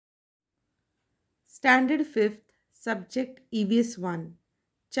Standard 5th, Subject EVS 1,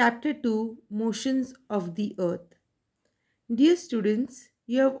 Chapter 2, Motions of the Earth. Dear students,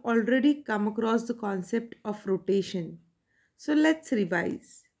 you have already come across the concept of rotation. So let's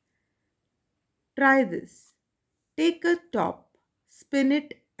revise. Try this. Take a top, spin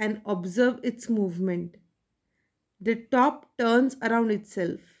it and observe its movement. The top turns around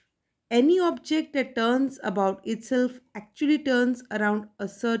itself. Any object that turns about itself actually turns around a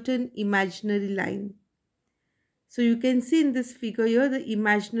certain imaginary line. So you can see in this figure here the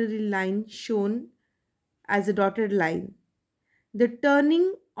imaginary line shown as a dotted line. The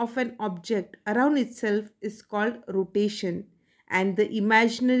turning of an object around itself is called rotation, and the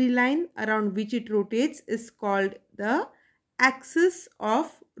imaginary line around which it rotates is called the axis of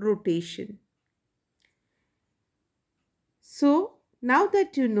rotation. So now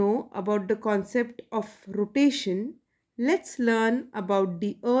that you know about the concept of rotation, let's learn about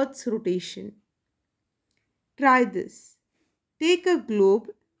the Earth's rotation. Try this. Take a globe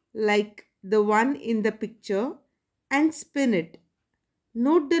like the one in the picture and spin it.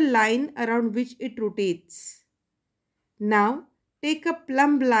 Note the line around which it rotates. Now take a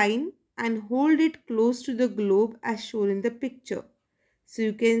plumb line and hold it close to the globe as shown in the picture. So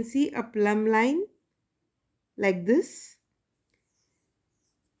you can see a plumb line like this.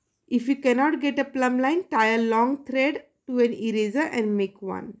 If you cannot get a plumb line, tie a long thread to an eraser and make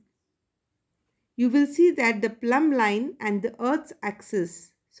one. You will see that the plumb line and the Earth's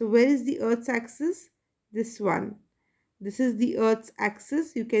axis. So where is the Earth's axis? This one. This is the Earth's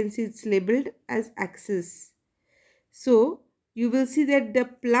axis. You can see it's labeled as axis. So you will see that the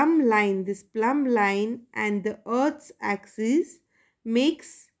plumb line, this plumb line and the Earth's axis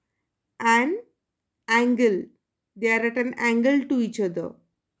makes an angle. They are at an angle to each other.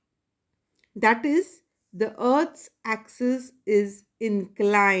 That is, the Earth's axis is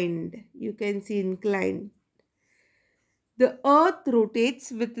inclined. You can see inclined. The Earth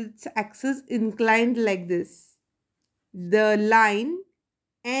rotates with its axis inclined like this. The line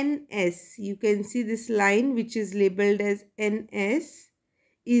NS, you can see this line which is labeled as NS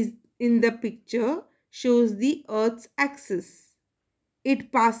is in the picture, shows the Earth's axis.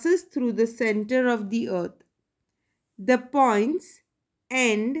 It passes through the center of the Earth. The points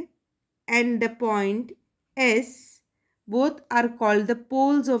N and the point S both are called the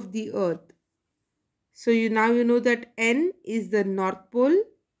poles of the Earth. So now you know that N is the North Pole,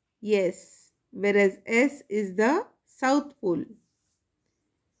 yes, whereas S is the South Pole.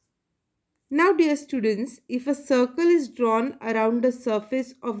 Now dear students, if a circle is drawn around the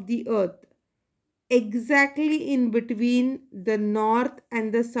surface of the Earth, exactly in between the North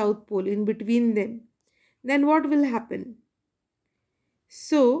and the South Pole, in between them, then what will happen?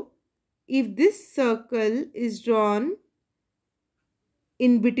 So, if this circle is drawn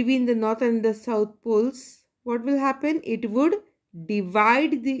in between the North and the South Poles, what will happen? It would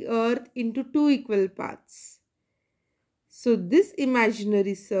divide the Earth into two equal parts. So this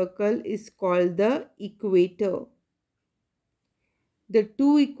imaginary circle is called the equator. The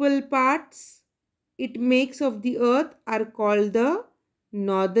two equal parts it makes of the Earth are called the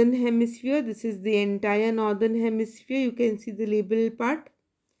northern hemisphere. This is the entire northern hemisphere. You can see the label part.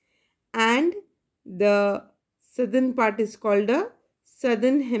 And the southern part is called the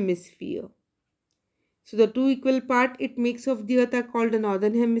southern hemisphere. So the two equal part it makes of the Earth are called the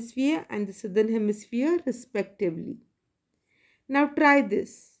northern hemisphere and the southern hemisphere respectively. Now try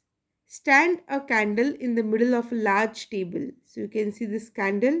this. Stand a candle in the middle of a large table. So you can see this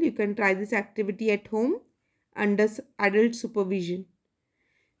candle. You can try this activity at home under adult supervision.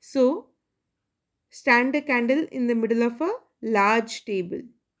 So stand a candle in the middle of a large table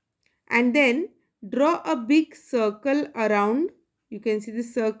and then draw a big circle around. You can see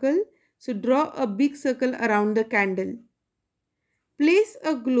this circle. So draw a big circle around the candle. Place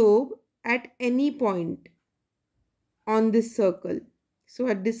a globe at any point on this circle. So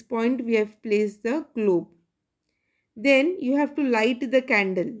at this point we have placed the globe. Then you have to light the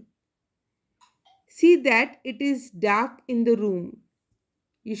candle. See that it is dark in the room.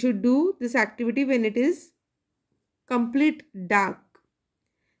 You should do this activity when it is complete dark.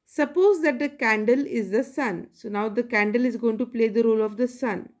 Suppose that the candle is the sun. So now the candle is going to play the role of the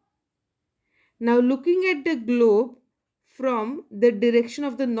sun. Now looking at the globe from the direction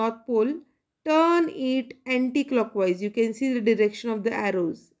of the North Pole, turn it anti-clockwise. You can see the direction of the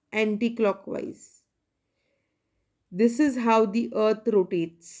arrows anti-clockwise. This is how the Earth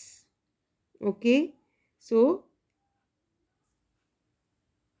rotates. Okay. So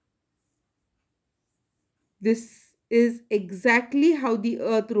this is exactly how the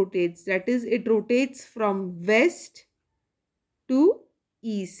Earth rotates. That is, it rotates from west to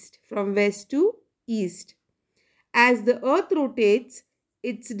east. From west to east. As the earth rotates,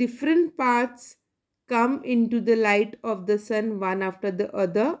 its different parts come into the light of the sun one after the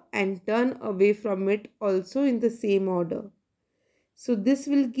other and turn away from it also in the same order. So this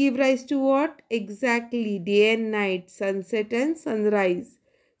will give rise to what? Exactly day and night, sunset and sunrise.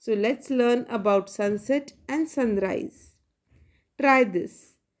 So let's learn about sunset and sunrise. Try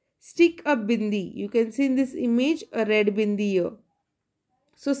this. Stick a bindi. You can see in this image a red bindi here.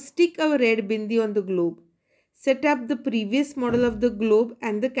 So stick a red bindi on the globe. Set up the previous model of the globe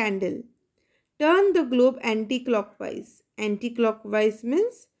and the candle. Turn the globe anti-clockwise. Anti-clockwise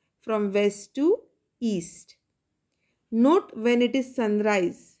means from west to east. Note when it is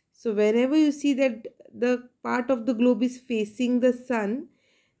sunrise. So whenever you see that the part of the globe is facing the sun,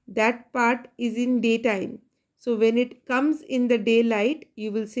 that part is in daytime. So when it comes in the daylight,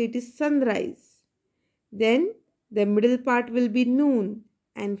 you will say it is sunrise. Then the middle part will be noon.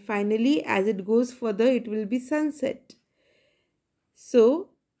 And finally, as it goes further, it will be sunset. So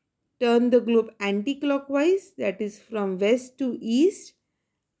turn the globe anti-clockwise, that is from west to east,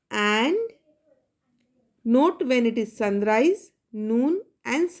 and note when it is sunrise, noon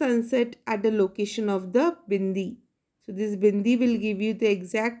and sunset at the location of the bindi. So this bindi will give you the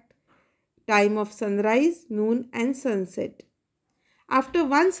exact time of sunrise, noon and sunset. After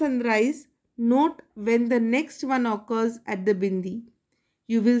one sunrise, note when the next one occurs at the bindi.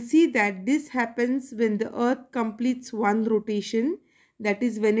 You will see that this happens when the earth completes one rotation, that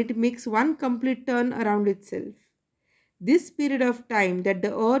is when it makes one complete turn around itself. This period of time that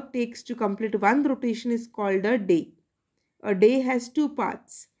the earth takes to complete one rotation is called a day. A day has two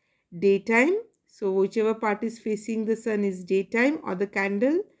parts. Daytime, so whichever part is facing the sun is daytime, or the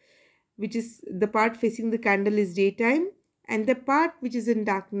candle, which is the part facing the candle is daytime, and the part which is in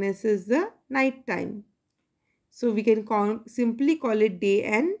darkness is the night time. So we can simply call it day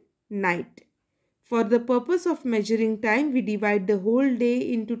and night. For the purpose of measuring time, we divide the whole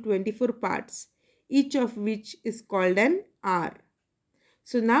day into 24 parts, each of which is called an hour.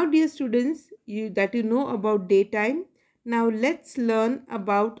 So now, dear students, you know about daytime. Now let's learn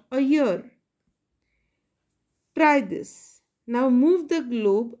about a year. Try this. Now move the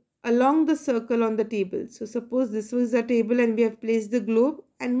globe along the circle on the table. So suppose this was a table and we have placed the globe,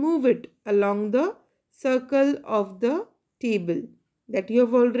 and move it along the circle of the table that you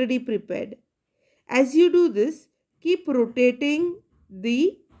have already prepared. As you do this, keep rotating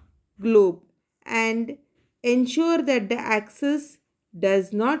the globe and ensure that the axis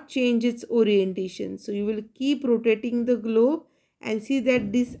does not change its orientation. So you will keep rotating the globe and see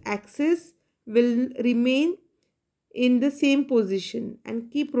that this axis will remain in the same position, and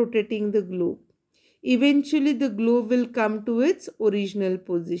keep rotating the globe. Eventually the globe will come to its original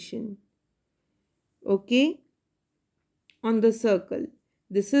position. Okay, on the circle.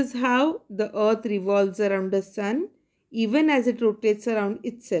 This is how the earth revolves around the sun even as it rotates around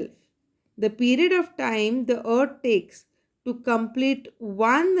itself. The period of time the earth takes to complete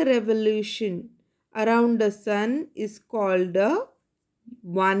one revolution around the sun is called a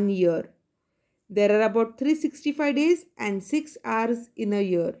 1 year. There are about 365 days and 6 hours in a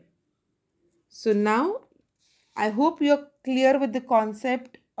year. So now I hope you are clear with the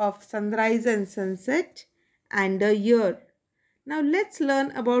concept of sunrise and sunset and a year. Now let's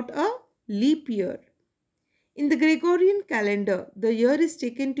learn about a leap year. In the Gregorian calendar, the year is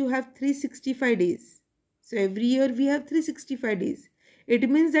taken to have 365 days. So every year we have 365 days. It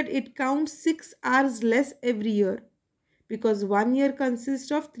means that it counts 6 hours less every year, because 1 year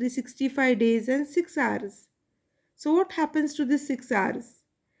consists of 365 days and 6 hours. So what happens to the 6 hours?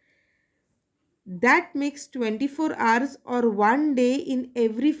 That makes 24 hours, or 1 day in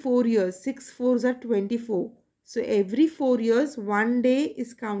every 4 years. 6 fours are 24. So every 4 years 1 day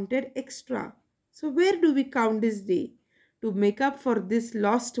is counted extra. So where do we count this day? To make up for this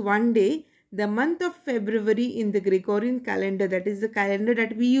lost 1 day, the month of February in the Gregorian calendar, that is the calendar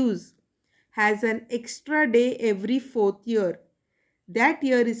that we use, has an extra day every 4th year. That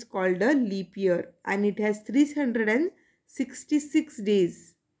year is called a leap year, and it has 366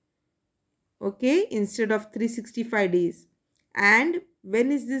 days. Okay, instead of 365 days. And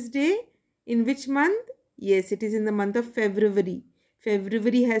when is this day? In which month? Yes, it is in the month of February.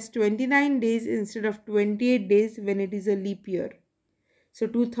 February has 29 days instead of 28 days when it is a leap year. So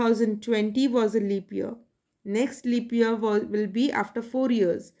 2020 was a leap year. Next leap year will be after 4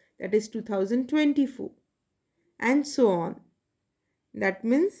 years, that is 2024, and so on. That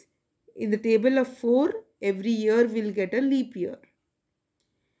means in the table of 4, every year will get a leap year.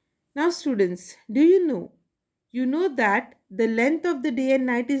 Now students, do you know? You know that the length of the day and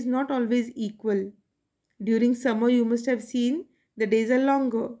night is not always equal. During summer you must have seen the days are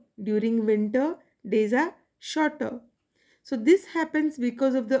longer. During winter days are shorter. So this happens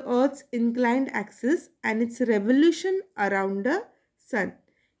because of the Earth's inclined axis and its revolution around the sun.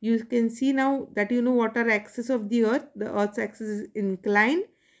 You can see now that you know what are axis of the Earth. The Earth's axis is inclined.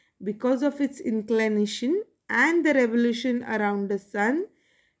 Because of its inclination and the revolution around the sun,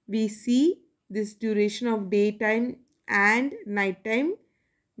 we see this duration of daytime and nighttime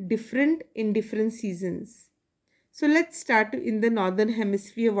different in different seasons. So let's start in the northern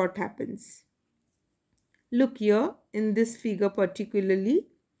hemisphere. What happens? Look here in this figure, particularly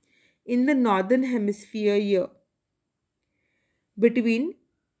in the northern hemisphere here, between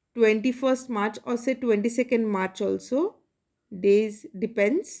 21st March or say 22nd March also, days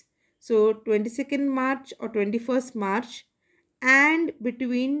depends. So 22nd March or 21st March, and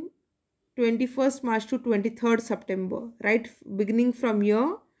between 21st March to 23rd September, right, beginning from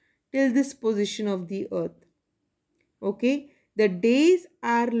here till this position of the earth. Okay, the days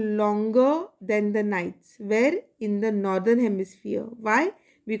are longer than the nights. Where? In the northern hemisphere. Why?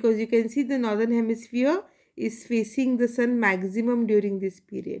 Because you can see the northern hemisphere is facing the sun maximum during this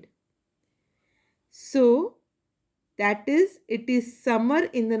period. So that is, it is summer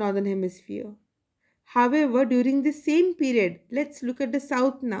in the northern hemisphere. However, during the same period, let's look at the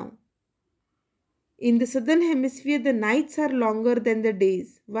south now. In the southern hemisphere, the nights are longer than the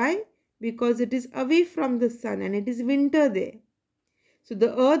days. Why? Because it is away from the sun and it is winter there. So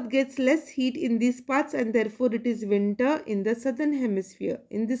the earth gets less heat in these parts and therefore it is winter in the southern hemisphere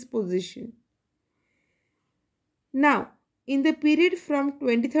in this position. Now, in the period from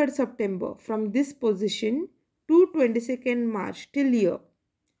 23rd September, from this position to 22nd March till here,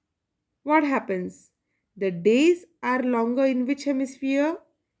 what happens? The days are longer in which hemisphere?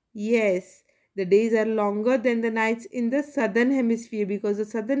 Yes, the days are longer than the nights in the southern hemisphere because the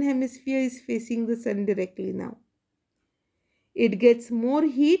southern hemisphere is facing the sun directly now. It gets more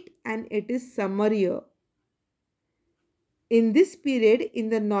heat and it is summer here. In this period, in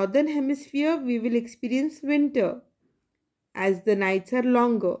the northern hemisphere, we will experience winter as the nights are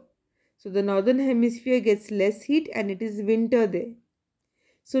longer. So the northern hemisphere gets less heat and it is winter there.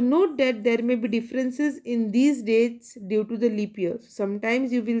 So note that there may be differences in these dates due to the leap year.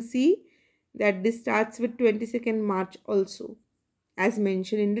 Sometimes you will see that this starts with 22nd March also, as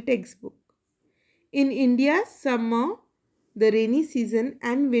mentioned in the textbook. In India, summer, the rainy season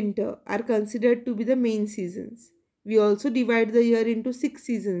and winter are considered to be the main seasons. We also divide the year into 6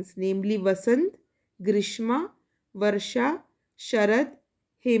 seasons, namely Vasant, Grishma, Varsha, Sharad,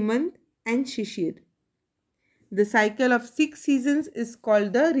 Hemant and Shishir. The cycle of 6 seasons is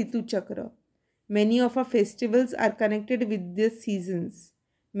called the Ritu Chakra. Many of our festivals are connected with these seasons.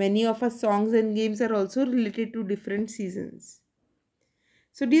 Many of our songs and games are also related to different seasons.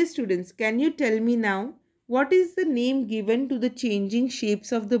 So dear students, can you tell me now what is the name given to the changing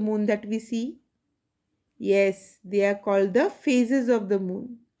shapes of the moon that we see? Yes, they are called the phases of the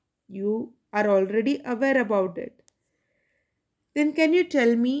moon. You are already aware about it. Then can you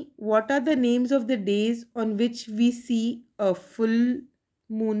tell me what are the names of the days on which we see a full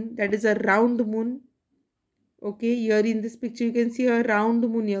moon, that is a round moon? Okay, here in this picture you can see a round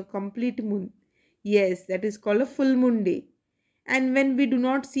moon, a complete moon. Yes, that is called a full moon day. And when we do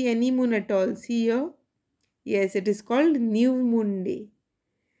not see any moon at all, see here. Yes, it is called new moon day.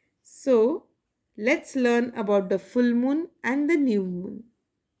 So, let's learn about the full moon and the new moon.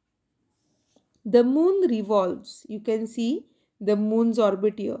 The moon revolves. You can see the moon's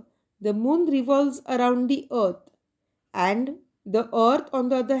orbit here. The moon revolves around the earth and the earth on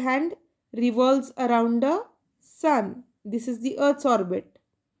the other hand revolves around the sun. This is the earth's orbit.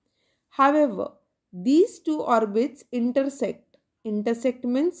 However, these two orbits intersect. Intersect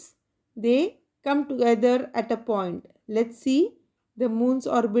means they come together at a point. Let's see, the moon's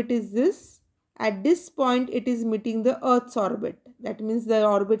orbit is this. At this point, it is meeting the earth's orbit. That means the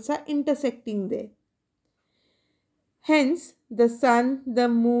orbits are intersecting there. Hence, the sun, the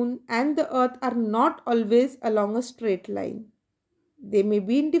moon and the earth are not always along a straight line. They may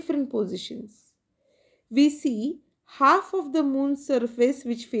be in different positions. We see half of the moon's surface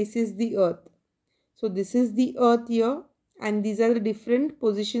which faces the earth. So this is the earth here and these are the different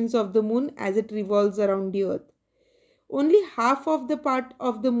positions of the moon as it revolves around the earth. Only half of the part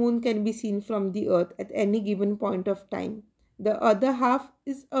of the moon can be seen from the earth at any given point of time. The other half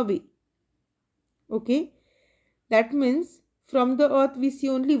is away. Okay, that means from the earth we see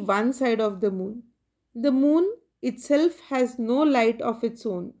only one side of the moon. The moon itself has no light of its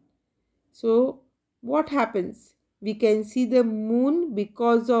own. So what happens? We can see the moon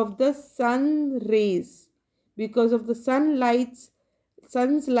because of the sun rays, because of the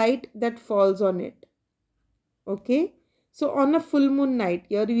sun's light that falls on it. Okay, so on a full moon night,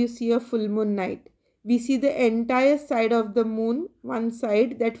 here you see a full moon night, we see the entire side of the moon, one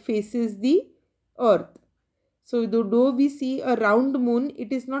side that faces the earth. So though we see a round moon,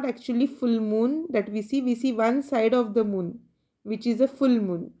 it is not actually full moon that we see. We see one side of the moon, which is a full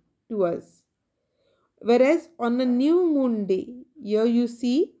moon to us. Whereas on a new moon day, here you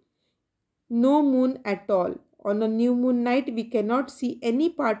see no moon at all. On a new moon night, we cannot see any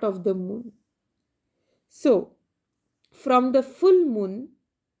part of the moon. So, from the full moon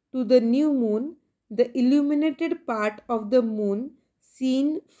to the new moon, the illuminated part of the moon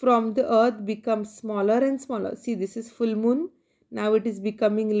seen from the earth becomes smaller and smaller. See, this is full moon. Now it is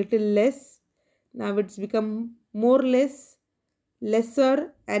becoming little less. Now it's become more less,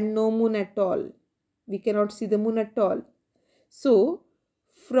 lesser, and no moon at all. We cannot see the moon at all. So,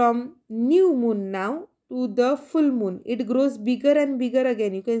 from new moon now to the full moon, it grows bigger and bigger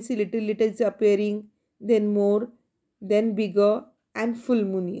again. You can see little is appearing, then more, then bigger, and full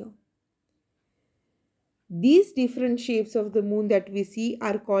moon here. These different shapes of the moon that we see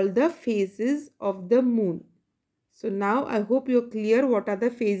are called the phases of the moon. So now I hope you're clear what are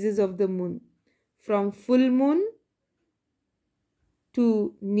the phases of the moon. From full moon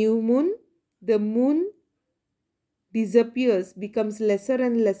to new moon, the moon disappears, becomes lesser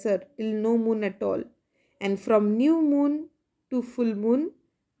and lesser till no moon at all. And from new moon to full moon,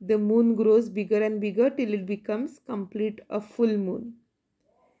 the moon grows bigger and bigger till it becomes complete a full moon.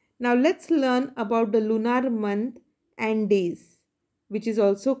 Now let's learn about the lunar month and days, which is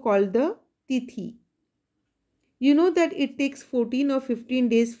also called the Tithi. You know that it takes 14 or 15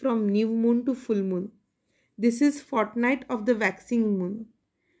 days from new moon to full moon. This is fortnight of the waxing moon.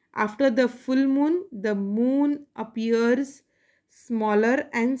 After the full moon, the moon appears smaller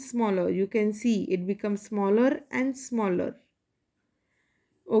and smaller. You can see it becomes smaller and smaller.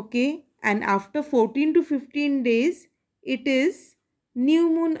 Okay, and after 14 to 15 days, it is new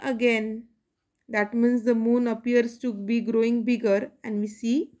moon again. That means the moon appears to be growing bigger and we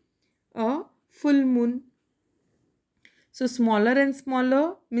see a full moon. So smaller and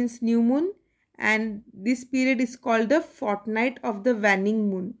smaller means new moon, and this period is called the fortnight of the waning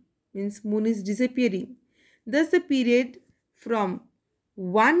moon. Means moon is disappearing. Thus the period from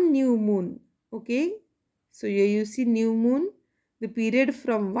one new moon, okay, so here you see new moon, the period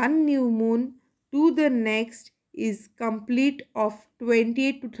from one new moon to the next is complete of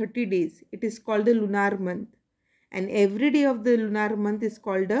 28 to 30 days. It is called the lunar month, and every day of the lunar month is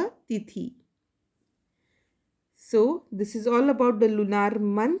called a Tithi. So this is all about the lunar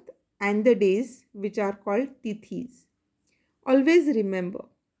month and the days, which are called Tithis. Always remember,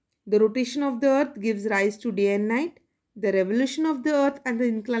 the rotation of the earth gives rise to day and night. The revolution of the earth and the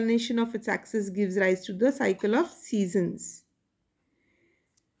inclination of its axis gives rise to the cycle of seasons.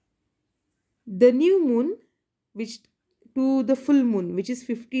 The new moon, which to the full moon, which is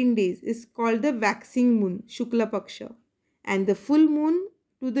 15 days, is called the waxing moon, Shukla Paksha. And the full moon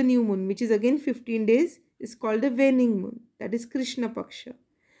to the new moon, which is again 15 days, is called the waning moon, that is Krishna Paksha.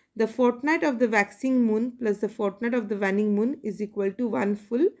 The fortnight of the waxing moon plus the fortnight of the waning moon is equal to one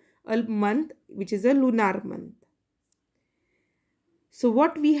full month, which is a lunar month. So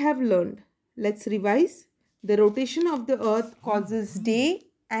what we have learned, let's revise. The rotation of the earth causes day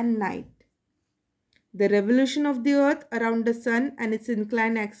and night. The revolution of the earth around the sun and its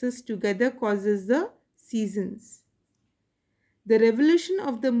inclined axis together causes the seasons. The revolution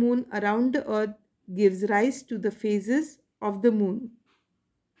of the moon around the earth gives rise to the phases of the moon.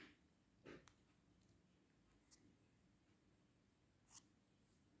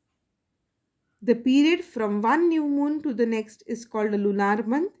 The period from one new moon to the next is called a lunar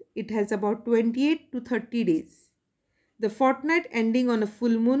month. It has about 28 to 30 days. The fortnight ending on a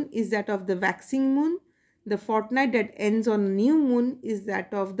full moon is that of the waxing moon. The fortnight that ends on a new moon is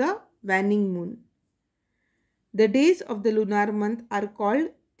that of the waning moon. The days of the lunar month are called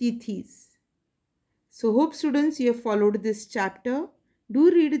Tithis. So hope students you have followed this chapter.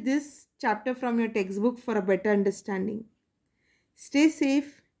 Do read this chapter from your textbook for a better understanding. Stay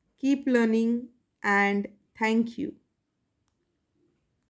safe, keep learning, and thank you.